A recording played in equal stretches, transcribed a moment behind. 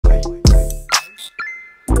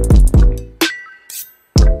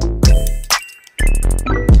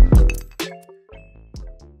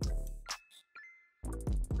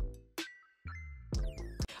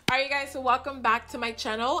guys, welcome back to my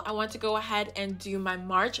channel. I want to go ahead and do my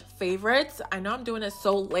March favorites. I know I'm doing it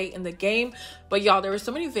so late in the game, but y'all, there were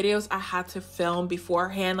so many videos I had to film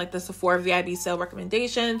beforehand, like the Sephora VIB sale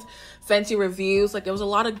recommendations, Fenty reviews. Like there was a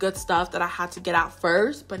lot of good stuff that I had to get out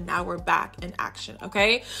first, but now we're back in action,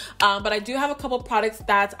 okay? But I do have a couple products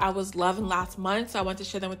that I was loving last month, so I want to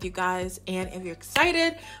share them with you guys. And if you're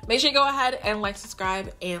excited, make sure you go ahead and like,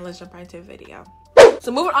 subscribe, and let's jump right into the video.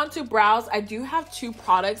 So moving on to brows, I do have two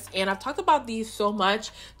products, and I've talked about these so much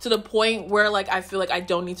to the point where like I feel like I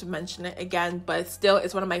don't need to mention it again, but still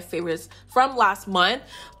it's one of my favorites from last month.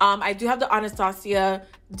 I do have the Anastasia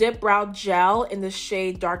Dipbrow gel in the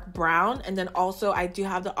shade dark brown, and then also I do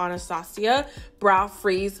have the Anastasia Brow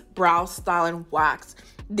Freeze Brow Styling Wax.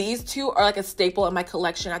 These two are like a staple in my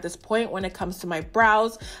collection at this point when it comes to my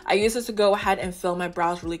brows. I use this to go ahead and fill my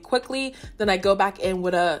brows really quickly. Then I go back in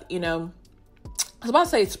with a, I was about to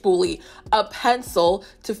say spoolie, a pencil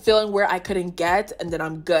to fill in where I couldn't get, and then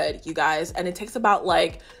I'm good, you guys. And it takes about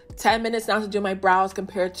like 10 minutes now to do my brows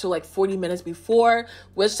compared to like 40 minutes before,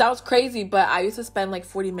 which sounds crazy, but I used to spend like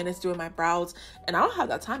 40 minutes doing my brows, and I don't have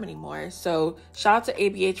that time anymore. So shout out to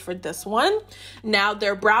ABH for this one. Now,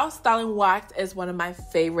 their brow styling wax is one of my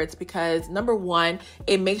favorites because number one,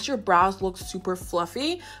 it makes your brows look super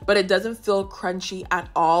fluffy, but it doesn't feel crunchy at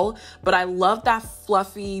all. But I love that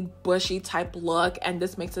fluffy, bushy type look, and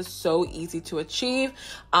this makes it so easy to achieve.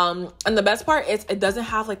 And the best part is it doesn't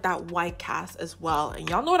have like that white cast as well. And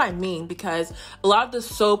y'all know what I mean, because a lot of the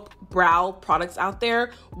soap brow products out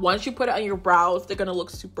there, once you put it on your brows, they're gonna look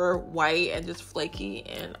super white and just flaky,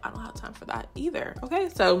 and I don't have time for that either. Okay,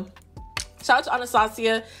 so shout out to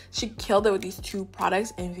Anastasia. She killed it with these two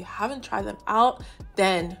products, and if you haven't tried them out,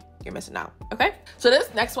 then you're missing out, okay? So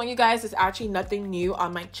this next one, you guys, is actually nothing new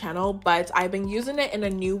on my channel, but I've been using it in a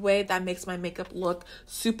new way that makes my makeup look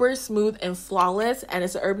super smooth and flawless, and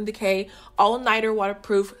it's an Urban Decay all-nighter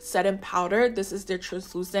waterproof setting powder. This is their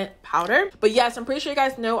translucent powder. But yes, I'm pretty sure you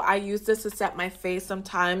guys know I use this to set my face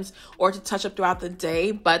sometimes or to touch up throughout the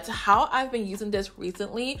day, but how I've been using this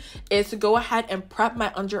recently is to go ahead and prep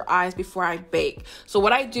my under eyes before I bake. So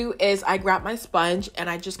what I do is I grab my sponge and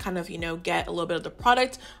I just kind of, get a little bit of the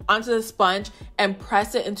product onto the sponge and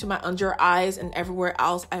press it into my under eyes, and everywhere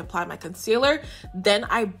else I apply my concealer. Then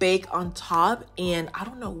I bake on top, and I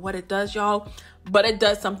don't know what it does, y'all, but it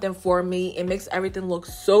does something for me. It makes everything look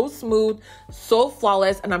so smooth, so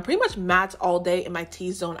flawless, and I'm pretty much matte all day in my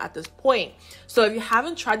T-zone at this point. So if you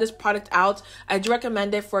haven't tried this product out, I do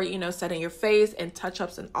recommend it for, setting your face and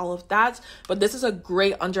touch-ups and all of that. But this is a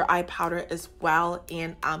great under eye powder as well,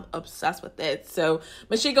 and I'm obsessed with it. So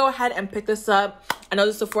make sure you go ahead and pick this up. I know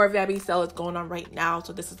the Sephora VIB sale is going on right now,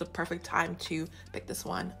 so this is the perfect time to pick this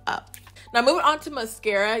one up. Now moving on to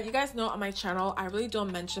mascara, you guys know on my channel I really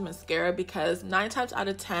don't mention mascara because 9 times out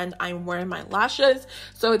of 10 I'm wearing my lashes,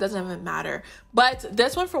 so it doesn't even matter. But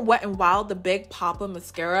this one from Wet n Wild, the Big Poppa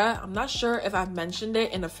mascara, I'm not sure if I've mentioned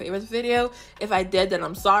it in a favorites video. If I did, then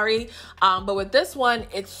I'm sorry. But with this one,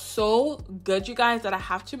 it's so good, you guys, that I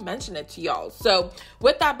have to mention it to y'all. So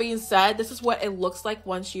with that being said, this is what it looks like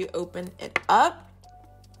once you open it up.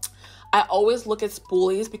 I always look at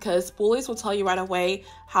spoolies because spoolies will tell you right away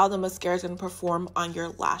how the mascara is going to perform on your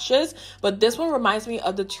lashes. But this one reminds me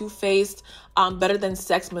of the Too Faced Better Than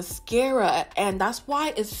Sex mascara, and that's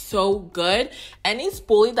why it's so good. Any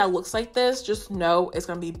spoolie that looks like this, just know it's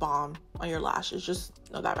going to be bomb on your lashes. Just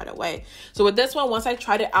know that right away. So with this one, once I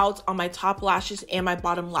tried it out on my top lashes and my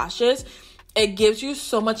bottom lashes, it gives you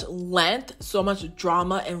so much length, so much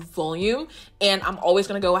drama and volume, and I'm always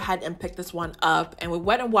going to go ahead and pick this one up. And with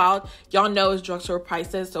Wet n Wild, y'all know it's drugstore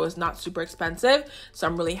prices, so it's not super expensive, so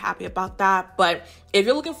I'm really happy about that. But if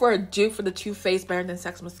you're looking for a dupe for the Too Faced Better Than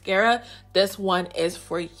Sex mascara, this one is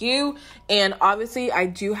for you. And obviously, I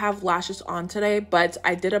do have lashes on today, but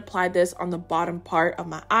I did apply this on the bottom part of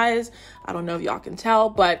my eyes. I don't know if y'all can tell,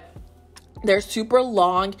 but they're super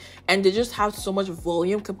long, and they just have so much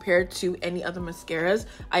volume compared to any other mascaras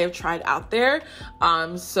I have tried out there.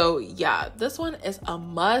 So yeah, this one is a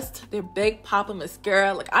must. They're Big Poppa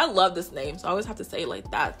mascara. Like, I love this name, so I always have to say it like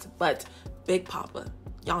that, but Big Poppa,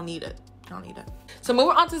 y'all need it. Y'all need it. So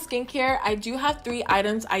moving on to skincare, I do have 3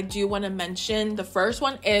 items I do want to mention. The first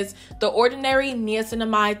one is The Ordinary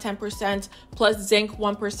Niacinamide 10% plus Zinc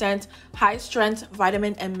 1% high strength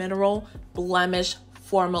vitamin and mineral blemish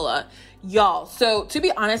formula, y'all. So to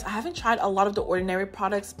be honest, I haven't tried a lot of the Ordinary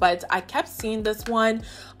products, but I kept seeing this one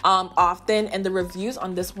often, and the reviews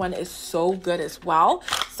on this one is so good as well.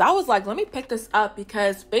 So I was like, let me pick this up,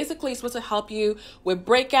 because basically it's supposed to help you with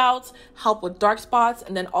breakouts, help with dark spots,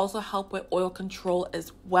 and then also help with oil control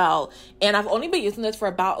as well. And I've only been using this for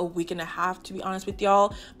about a week and a half, to be honest with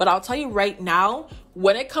y'all, but I'll tell you right now,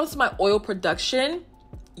 when it comes to my oil production,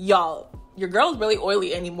 y'all, your girl's really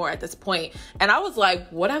oily anymore at this point. And I was like,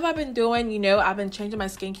 what have I been doing? You know, I've been changing my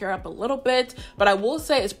skincare up a little bit, but I will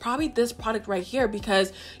say it's probably this product right here,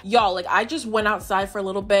 because y'all, like, I just went outside for a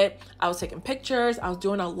little bit. I was taking pictures, I was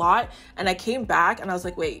doing a lot, and I came back and I was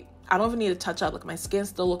like, wait, I don't even need to touch up. Like, my skin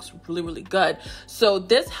still looks really, really good. So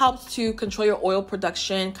this helps to control your oil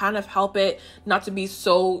production, kind of help it not to be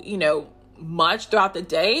so, you know, much throughout the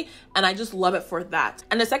day, and I just love it for that.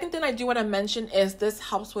 And the second thing I do want to mention is this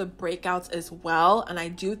helps with breakouts as well, and I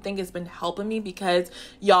do think it's been helping me, because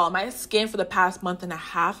y'all, my skin for the past month and a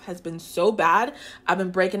half has been so bad. I've been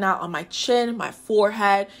breaking out on my chin, my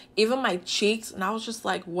forehead, even my cheeks, and I was just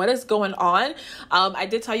like, what is going on? I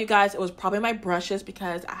did tell you guys it was probably my brushes,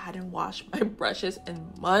 because I hadn't washed my brushes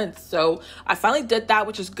in months. So I finally did that,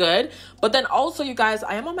 which is good. But then also, you guys,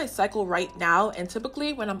 I am on my cycle right now, and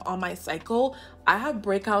typically when I'm on my cycle, I have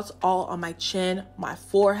breakouts all on my chin, my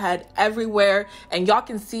forehead, everywhere. And y'all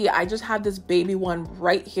can see I just have this baby one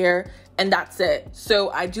right here, and that's it.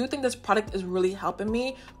 So I do think this product is really helping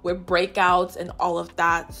me with breakouts and all of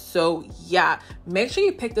that. So yeah, make sure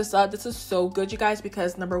you pick this up. This is so good, you guys,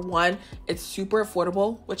 because number one, it's super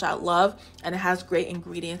affordable, which I love, and it has great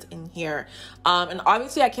ingredients in here. And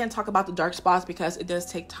obviously I can't talk about the dark spots because it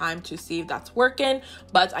does take time to see if that's working,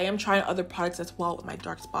 but I am trying other products as well with my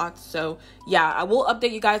dark spots. So yeah, I will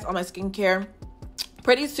update you guys on my skincare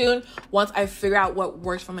pretty soon once I figure out what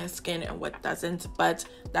works for my skin and what doesn't, but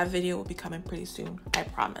that video will be coming pretty soon, I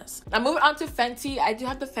promise. Now moving on to Fenty, I do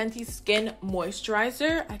have the Fenty Skin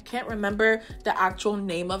Moisturizer. I can't remember the actual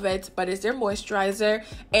name of it, but it's their moisturizer,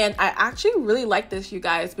 and I actually really like this, you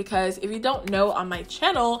guys, because if you don't know, on my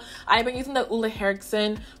channel I've been using the Ole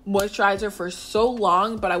Henriksen moisturizer for so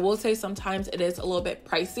long, but I will say sometimes it is a little bit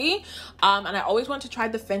pricey, and I always want to try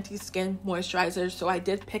the Fenty Skin Moisturizer, so I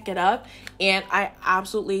did pick it up, and I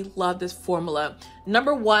absolutely love this formula.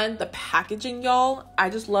 Number one, the packaging, y'all.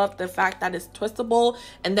 I just love the fact that it's twistable,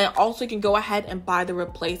 and then also you can go ahead and buy the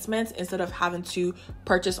replacements instead of having to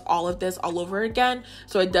purchase all of this all over again.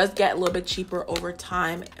 So it does get a little bit cheaper over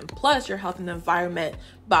time, and plus you're helping the environment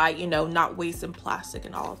by, you know, not wasting plastic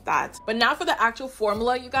and all of that. But now for the actual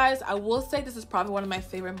formula, you guys, I will say this is probably one of my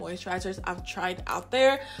favorite moisturizers I've tried out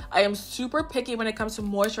there. I am super picky when it comes to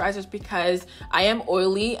moisturizers because I am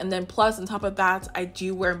oily, and then plus on top of that, I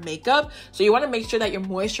do wear makeup. So you want to make sure that your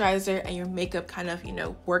moisturizer and your makeup kind of, you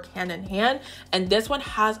know, work hand in hand. And this one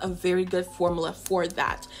has a very good formula for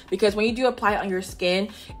that, because when you do apply it on your skin,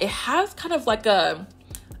 it has kind of like a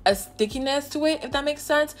stickiness to it, if that makes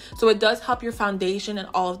sense. So it does help your foundation and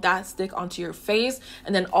all of that stick onto your face,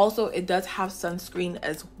 and then also it does have sunscreen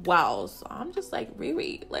as well. So I'm just like,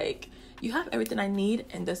 Riri, like, you have everything I need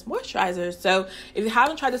in this moisturizer. So if you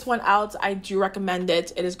haven't tried this one out, I do recommend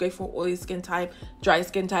it. It is great for oily skin type, dry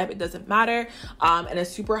skin type, it doesn't matter. And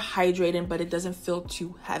it's super hydrating, but it doesn't feel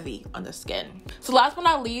too heavy on the skin. So last but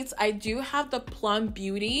not least, I do have the Plum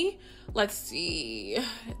Beauty. Let's see,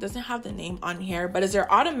 it doesn't have the name on here, but it's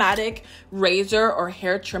their automatic razor or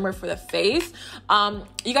hair trimmer for the face.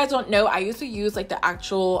 You guys don't know, I used to use like the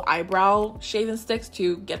actual eyebrow shaving sticks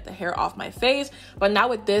to get the hair off my face, but now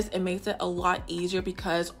with this, it makes it a lot easier,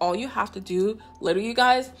 because all you have to do, literally, you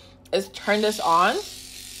guys, is turn this on,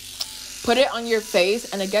 put it on your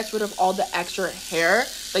face, and it gets rid of all the extra hair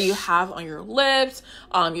that you have on your lips,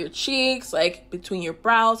 your cheeks, like between your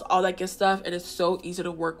brows, all that good stuff. It is so easy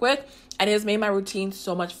to work with, and it has made my routine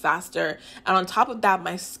so much faster. And on top of that,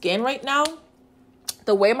 my skin right now,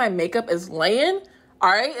 the way my makeup is laying, all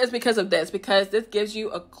right, is because of this, because this gives you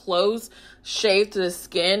a close shave to the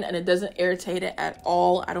skin, and it doesn't irritate it at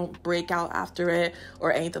all. I don't break out after it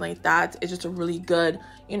or anything like that. It's just a really good,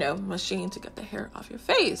 you know, machine to get the hair off your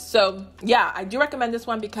face. So yeah, I do recommend this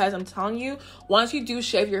one, because I'm telling you, once you do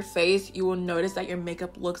shave your face, you will notice that your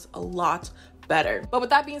makeup looks a lot better. But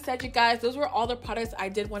with that being said, you guys, those were all the products I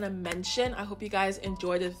did want to mention. I hope you guys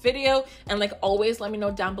enjoyed this video, and like always, let me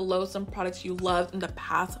know down below some products you loved in the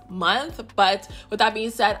past month. But with that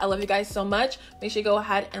being said, I love you guys so much. Make sure you go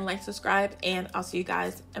ahead and like, subscribe, and I'll see you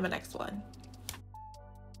guys in my next one.